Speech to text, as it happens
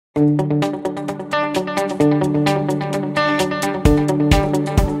Hello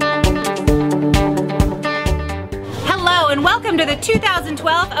and welcome to the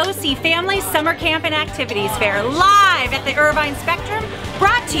 2012 OC Family Summer Camp and Activities Fair, live at the Irvine Spectrum,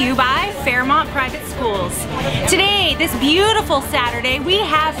 brought to you by Fairmont Private Schools. Today, this beautiful Saturday, we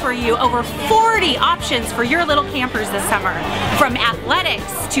have for you over 40 options for your little campers this summer. From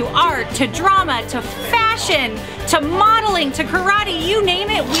athletics, to art, to drama, to fashion, to modeling, to karate, you name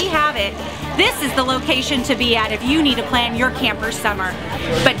it, we have it. This is the location to be at if you need to plan your camper summer.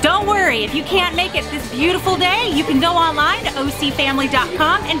 But don't worry, if you can't make it this beautiful day, you can go online to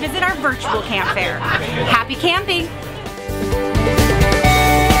ocfamily.com and visit our virtual camp fair. Happy camping!